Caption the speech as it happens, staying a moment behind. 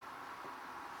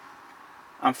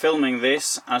I'm filming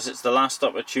this as it's the last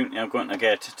opportunity I'm going to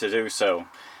get to do so.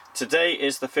 Today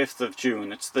is the 5th of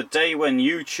June. It's the day when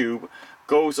YouTube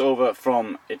goes over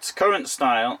from its current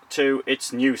style to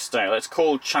its new style. It's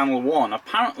called Channel 1.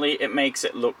 Apparently it makes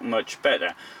it look much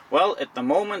better. Well, at the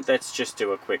moment, let's just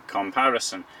do a quick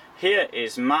comparison. Here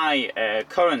is my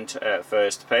current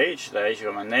first page. There's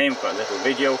my name, got a little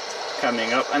video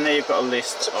coming up, and there you've got a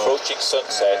list of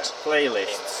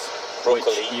playlists,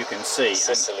 which you can see.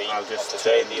 Sicily, and I'll just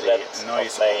turn the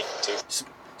noise off.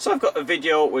 So I've got a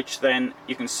video which then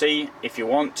you can see if you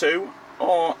want to,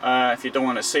 or if you don't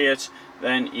want to see it,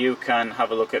 then you can have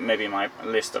a look at maybe my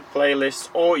list of playlists,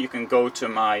 or you can go to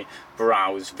my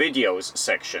browse videos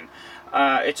section.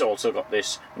 It's also got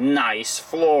this nice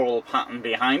floral pattern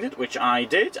behind it, which I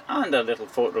did, and a little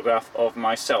photograph of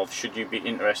myself, should you be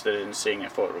interested in seeing a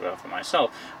photograph of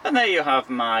myself. And there you have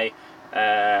my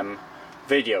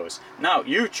videos. Now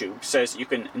YouTube says you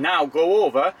can now go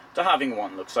over to having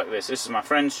one looks like this. This is my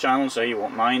friend's channel, so he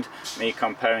won't mind me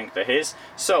comparing to his.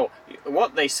 So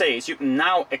what they say is you can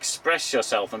now express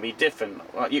yourself and be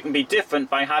different. Well, you can be different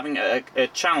by having a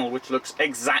channel which looks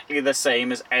exactly the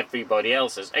same as everybody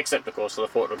else's, except of course for the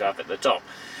photograph at the top.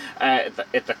 At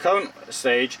the current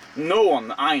stage, no one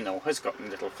that I know has got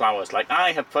little flowers like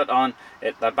I have put on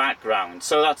at the background.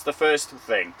 So that's the first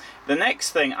thing. The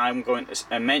next thing I'm going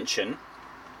to mention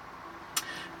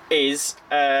is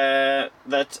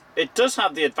that it does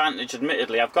have the advantage,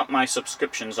 admittedly. I've got my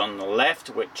subscriptions on the left,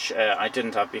 which I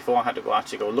didn't have before. I had to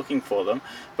actually go looking for them.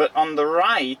 But on the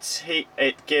right,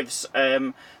 it gives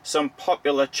some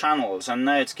popular channels, and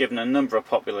there it's given a number of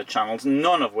popular channels,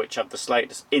 none of which have the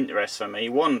slightest interest for me.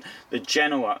 One, the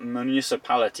Genoa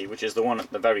Municipality, which is the one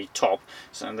at the very top,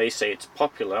 so they say it's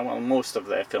popular. Well, most of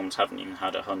their films haven't even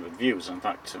had 100 views. In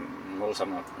fact, most of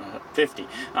them have 50.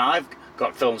 Now, I've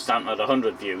got films down at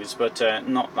 100 views, but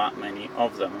not that many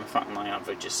of them. In fact, my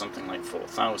average is something like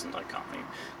 4,000. I can't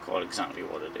recall exactly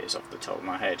what it is off the top of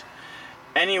my head.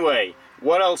 Anyway,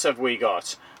 what else have we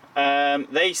got?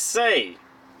 They say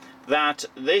that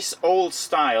this old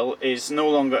style is no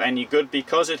longer any good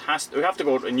because we have to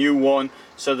go to a new one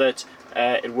so that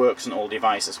it works on all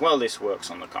devices. Well, this works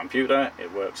on the computer,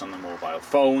 it works on the mobile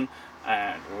phone,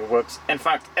 and it works, in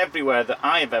fact, everywhere that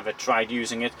I've ever tried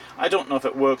using it. I don't know if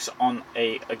it works on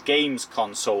a games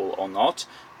console or not,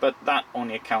 but that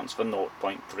only accounts for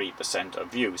 0.3%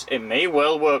 of views. It may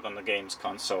well work on the games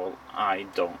console, I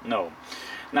don't know.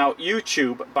 Now,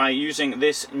 YouTube, by using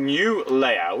this new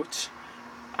layout,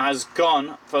 has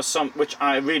gone for which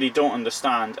I really don't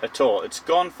understand at all. It's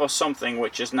gone for something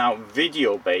which is now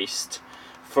video based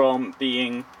from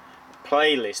being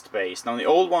playlist based. Now the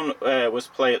old one was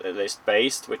playlist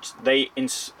based, which they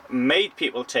made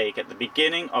people take at the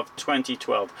beginning of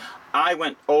 2012. I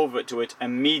went over to it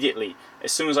immediately.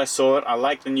 As soon as I saw it, I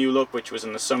liked the new look, which was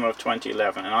in the summer of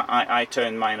 2011, and I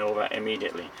turned mine over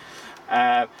immediately.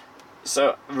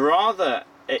 So rather,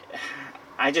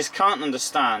 I just can't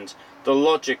understand the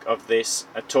logic of this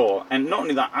at all. And not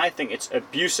only that, I think it's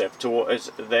abusive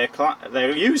towards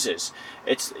their users.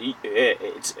 It's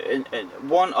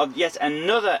one of yet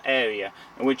another area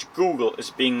in which Google is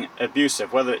being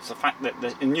abusive, whether it's the fact that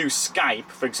the new Skype,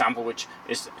 for example, which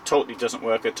totally doesn't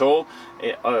work at all,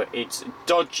 it's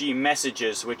dodgy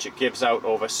messages which it gives out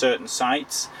over certain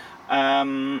sites.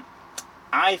 I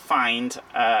find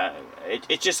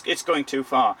it's going too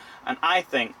far, and I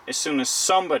think as soon as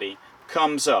somebody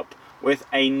comes up with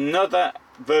another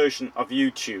version of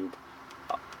YouTube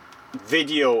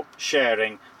video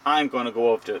sharing, I'm going to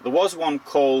go over to it. There was one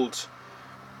called,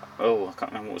 oh, I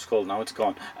can't remember what it was called now, it's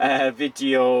gone.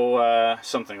 Video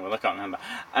something, well, I can't remember.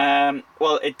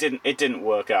 Well, it didn't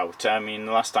work out. I mean,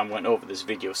 the last time I went over this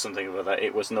video, something or other,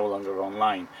 it was no longer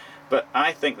online. But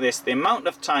I think the amount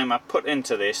of time I put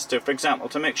into this, for example,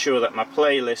 to make sure that my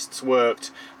playlists worked,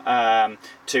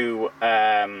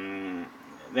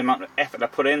 the amount of effort I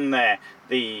put in there,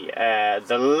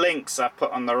 the links I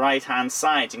put on the right hand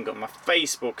side. You can go to my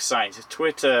Facebook site,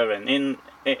 Twitter, and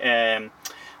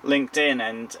LinkedIn,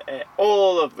 and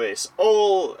all of this,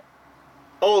 all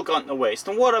gone to waste.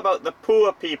 And what about the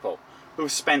poor people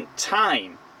who've spent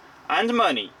time and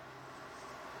money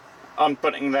on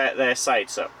putting their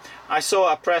sites up? I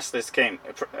saw a press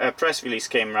release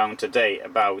came around today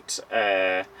about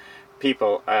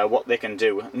people what they can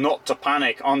do not to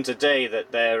panic on today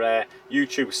that their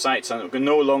YouTube sites are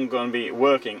no longer going to be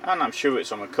working, and I'm sure it's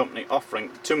from a company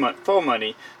offering too much for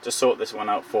money to sort this one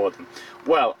out for them.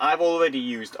 Well, I've already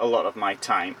used a lot of my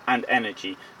time and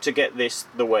energy to get this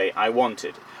the way I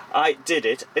wanted. I did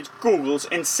it at Google's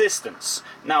insistence.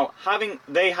 Now, having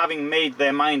made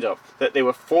their mind up that they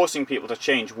were forcing people to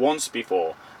change once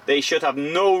before, They should have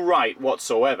no right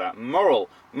whatsoever,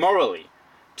 morally,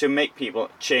 to make people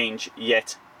change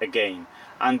yet again.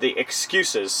 And the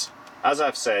excuses, as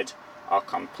I've said, are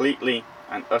completely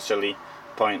and utterly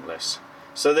pointless.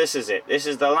 So this is it. This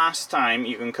is the last time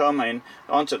you can come in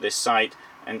onto this site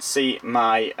and see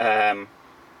my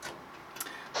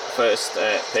first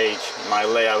page, my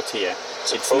layout here.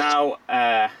 It's now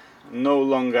no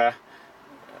longer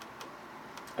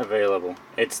available.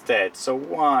 It's dead. So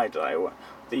why did I want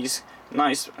these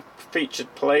nice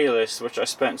featured playlists, which I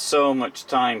spent so much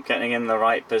time getting in the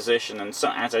right position, and so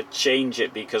I had to change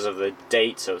it because of the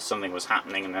date, so something was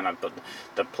happening, and then I'd put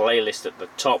the playlist at the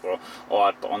top, or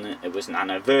I'd put on it was an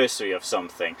anniversary of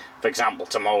something. For example,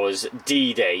 tomorrow's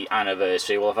D-Day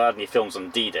anniversary. Well, if I had any films on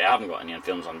D-Day, I haven't got any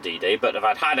films on D-Day, but if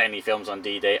I'd had any films on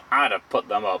D-Day, I'd have put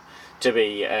them up to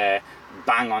be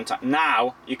bang on time.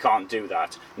 Now you can't do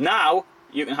that. Now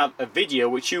you can have a video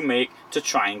which you make to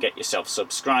try and get yourself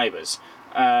subscribers.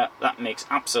 That makes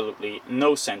absolutely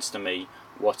no sense to me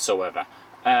whatsoever.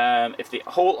 If the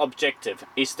whole objective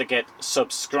is to get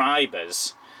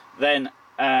subscribers, then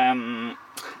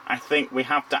I think we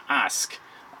have to ask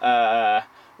who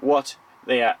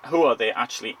are they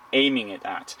actually aiming it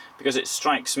at? Because it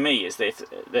strikes me as if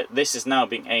that this is now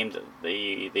being aimed at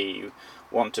the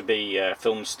want to be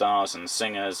film stars and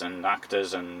singers and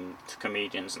actors and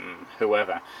comedians and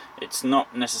whoever. It's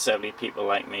not necessarily people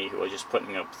like me who are just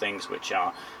putting up things which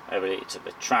are related to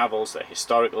the travels, the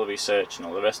historical research and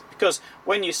all the rest. Because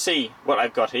when you see what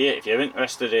I've got here, if you're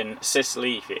interested in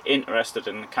Sicily, if you're interested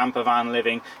in camper van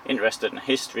living, interested in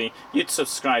history, you'd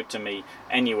subscribe to me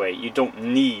anyway. You don't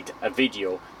need a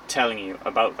video telling you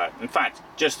about that. In fact,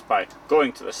 just by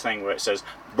going to this thing where it says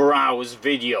browse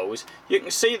videos, you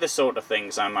can see the sort of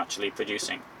things I'm actually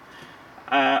producing.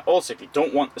 Also, if you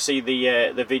don't want to see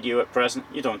the video at present,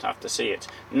 you don't have to see it.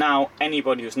 Now,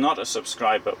 anybody who's not a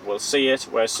subscriber will see it,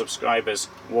 whereas subscribers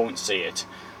won't see it.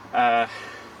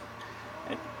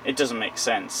 It doesn't make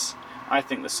sense. I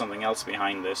think there's something else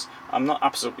behind this. I'm not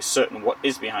absolutely certain what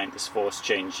is behind this forced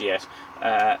change yet,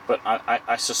 but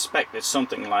I suspect it's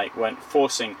something like when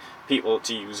forcing people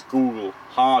to use Google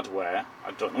hardware.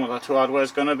 I don't know what that hardware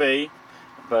is going to be,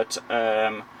 but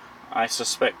I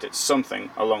suspect it's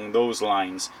something along those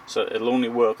lines, so it'll only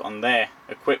work on their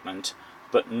equipment,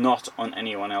 but not on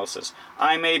anyone else's.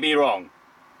 I may be wrong.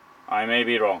 I may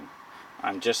be wrong.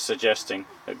 I'm just suggesting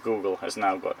that Google has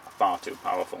now got far too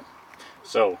powerful.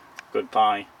 So,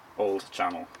 goodbye, old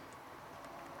channel.